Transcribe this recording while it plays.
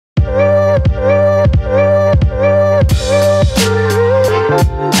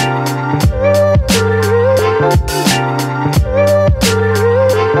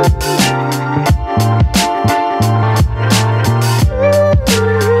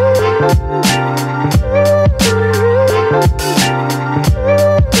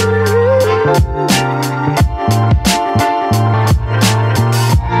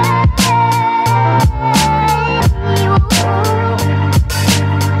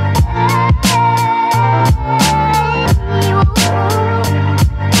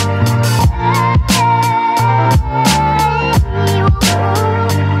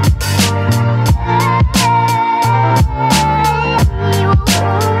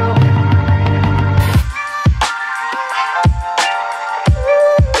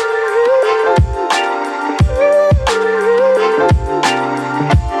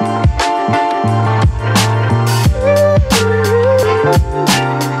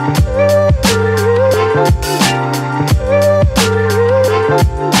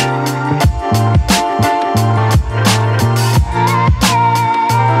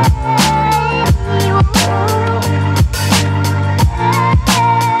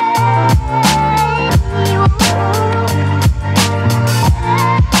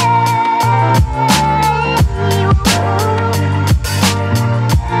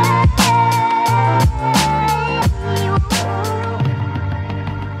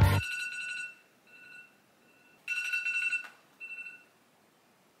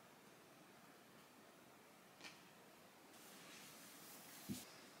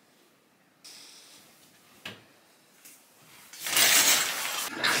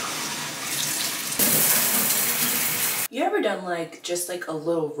You ever done like just like a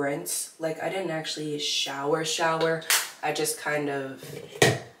little rinse? Like I didn't actually shower. I just kind of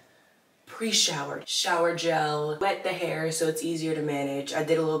pre-showered. Shower gel, wet the hair so it's easier to manage. I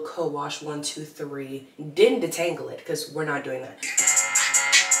did a little co-wash 1, 2, 3. Didn't detangle it because we're not doing that.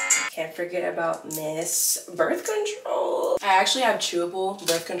 Can't forget about Miss Birth Control. I actually have chewable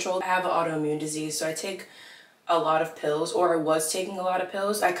birth control. I have an autoimmune disease, so I take a lot of pills, or I was taking a lot of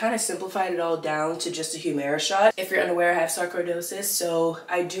pills. I kind of simplified it all down to just a Humira shot. If you're unaware, I have sarcoidosis, so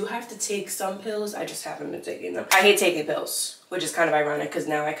I do have to take some pills. I just haven't been taking them. I hate taking pills, which is kind of ironic because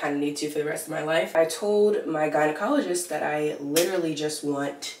now I kind of need to for the rest of my life. I told my gynecologist that I literally just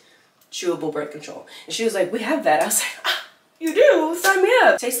want chewable birth control. And she was like, we have that. I was like, ah, you do? Sign me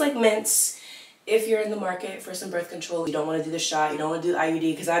up. Tastes like mints. If you're in the market for some birth control, you don't want to do the shot, you don't want to do the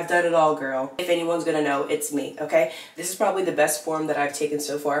IUD, because I've done it all, girl. If anyone's gonna know, it's me, okay? This is probably the best form that I've taken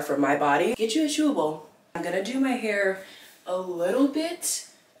so far for my body. Get you a chewable. I'm gonna do my hair a little bit.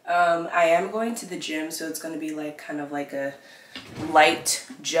 I am going to the gym, so it's gonna be like kind of like a light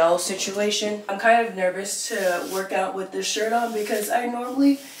gel situation. I'm kind of nervous to work out with this shirt on because I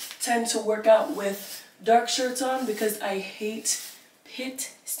normally tend to work out with dark shirts on because I hate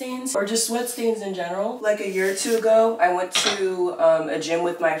pit stains or just sweat stains in general. Like a year or two ago, I went to a gym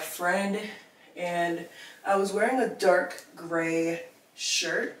with my friend and I was wearing a dark gray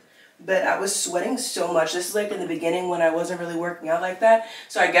shirt, but I was sweating so much. This is like in the beginning when I wasn't really working out like that.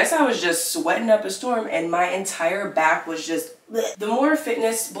 So I guess I was just sweating up a storm and my entire back was just bleh. The more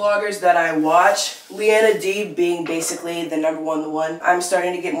fitness bloggers that I watch, Leanna D being basically the #1 one, I'm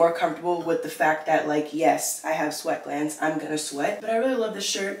starting to get more comfortable with the fact that like, yes, I have sweat glands, I'm gonna sweat. But I really love this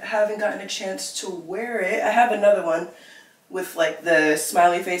shirt. I haven't gotten a chance to wear it. I have another one with like the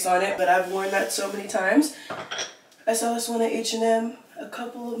smiley face on it, but I've worn that so many times. I saw this one at H&M a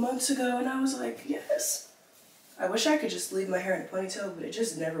couple of months ago and I was like, yes. I wish I could just leave my hair in a ponytail, but it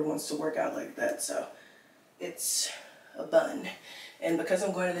just never wants to work out like that, so it's a bun. And because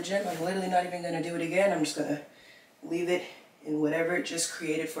I'm going to the gym, I'm literally not even going to do it again. I'm just going to leave it in whatever it just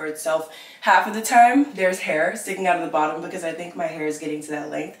created for itself. Half of the time, there's hair sticking out of the bottom because I think my hair is getting to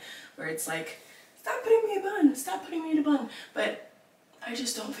that length where it's like, stop putting me in a bun, stop putting me in a bun. But I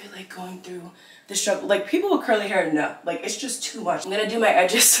just don't feel like going through the struggle. Like people with curly hair, no, like it's just too much. I'm gonna do my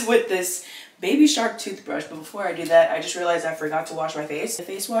edges with this Baby Shark toothbrush, but before I do that, I just realized I forgot to wash my face. The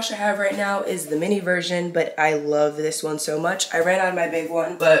face wash I have right now is the mini version, but I love this one so much. I ran out of my big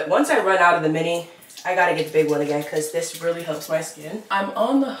one, but once I run out of the mini, I gotta get the big one again because this really helps my skin. I'm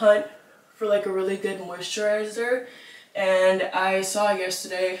on the hunt for like a really good moisturizer, and I saw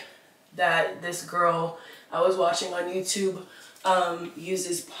yesterday that this girl I was watching on YouTube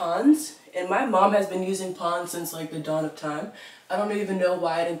uses Pond's, and my mom has been using Pond's since like the dawn of time. I don't even know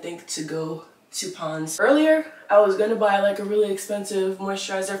why I didn't think to go to Pond's. Earlier, I was gonna buy like a really expensive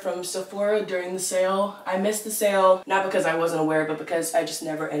moisturizer from Sephora during the sale. I missed the sale, not because I wasn't aware, but because I just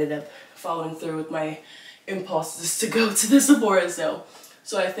never ended up following through with my impulses to go to the Sephora sale.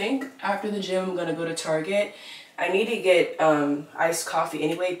 So I think after the gym, I'm gonna go to Target. I need to get iced coffee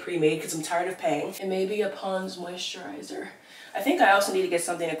anyway, pre-made, because I'm tired of paying. And maybe a Pond's moisturizer. I think I also need to get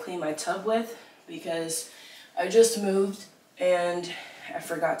something to clean my tub with because I just moved and I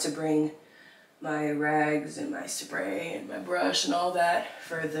forgot to bring my rags and my spray and my brush and all that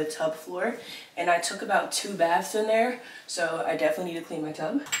for the tub floor. And I took about 2 baths in there, so I definitely need to clean my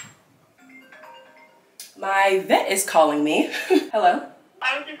tub. My vet is calling me. Hello?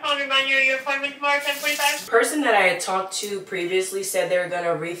 I was just calling to remind you of your appointment tomorrow at 10:45. The person that I had talked to previously said they were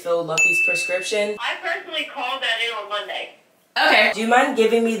gonna refill Lucky's prescription. I personally called that in on Monday. Okay. Do you mind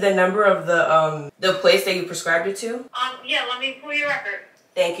giving me the number of the place that you prescribed it to? Yeah, let me pull your record.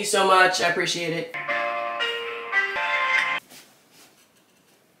 Thank you so much. I appreciate it.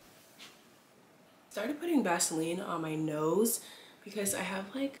 Started putting Vaseline on my nose because I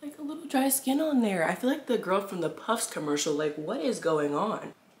have like a little dry skin on there. I feel like the girl from the Puffs commercial. Like, what is going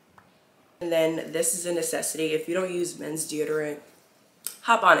on? And then this is a necessity. If you don't use men's deodorant,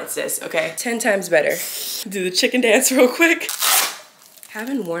 hop on it, sis, okay? 10 times better. Do the chicken dance real quick.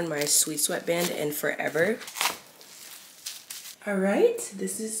 Haven't worn my Sweet Sweatband in forever. All right,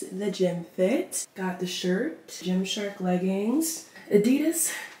 this is the gym fit. Got the shirt, Gymshark leggings,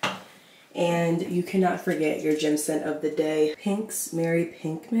 Adidas, and you cannot forget your gym scent of the day, Pink's Merry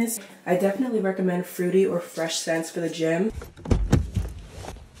Pink Mist. I definitely recommend fruity or fresh scents for the gym.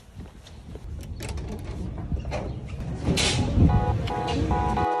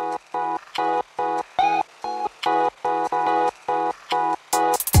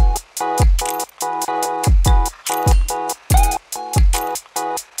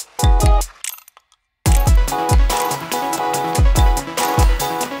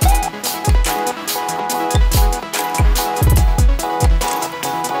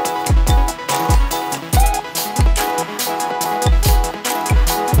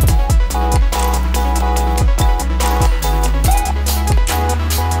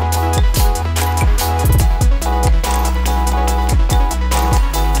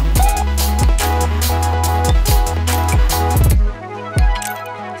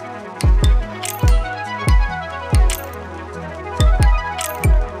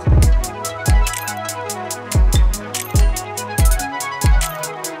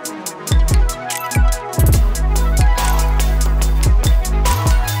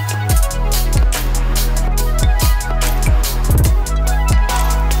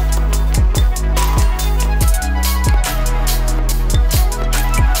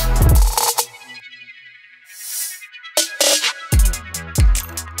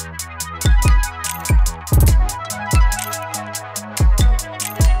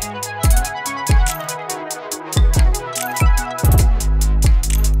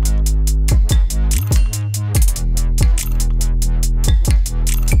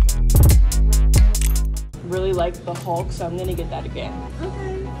 like the Hulk, so I'm gonna get that again.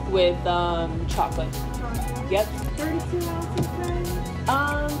 Okay. With chocolate. Yep. 32 ounces then?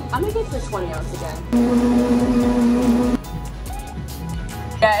 I'm gonna get the 20 ounce again.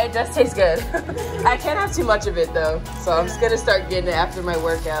 Yeah, it does taste good. I can't have too much of it though, so I'm just gonna start getting it after my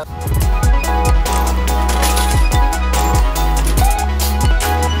workout.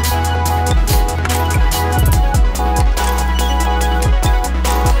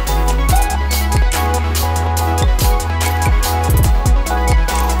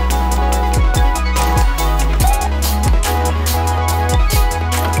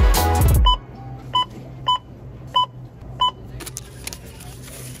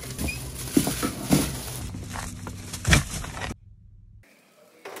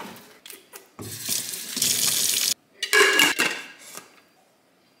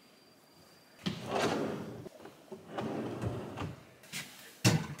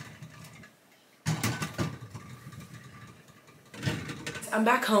 I'm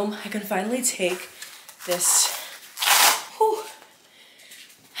back home. I can finally take this. Whew.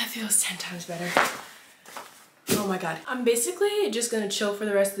 That feels 10 times better. Oh my God. I'm basically just gonna chill for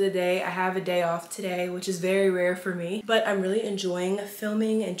the rest of the day. I have a day off today, which is very rare for me, but I'm really enjoying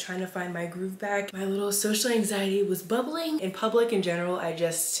filming and trying to find my groove back. My little social anxiety was bubbling. In public in general,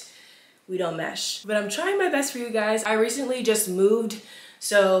 we don't mesh. But I'm trying my best for you guys. I recently just moved,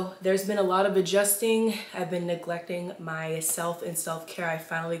 so there's been a lot of adjusting. I've been neglecting myself and self-care. I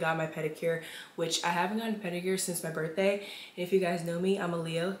finally got my pedicure, which I haven't gotten a pedicure since my birthday. And if you guys know me, I'm a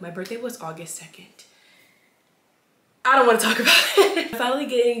Leo. My birthday was August 2nd. I don't want to talk about it. Finally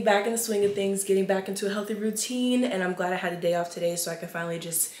getting back in the swing of things, getting back into a healthy routine, and I'm glad I had a day off today so I can finally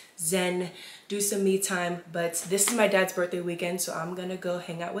just zen, do some me time. But this is my dad's birthday weekend, so I'm gonna go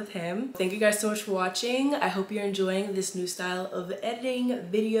hang out with him. Thank you guys so much for watching. I hope you're enjoying this new style of editing,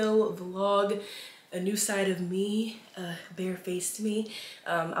 video, vlog, a new side of me, bare-faced me.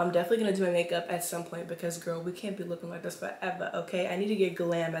 I'm definitely gonna do my makeup at some point because girl, we can't be looking like this forever, okay? I need to get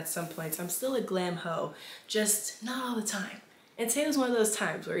glam at some point. So I'm still a glam hoe, just not all the time. And today was one of those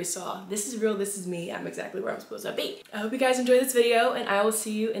times where you saw, this is real, this is me, I'm exactly where I'm supposed to be. I hope you guys enjoyed this video and I will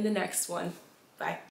see you in the next one. Bye.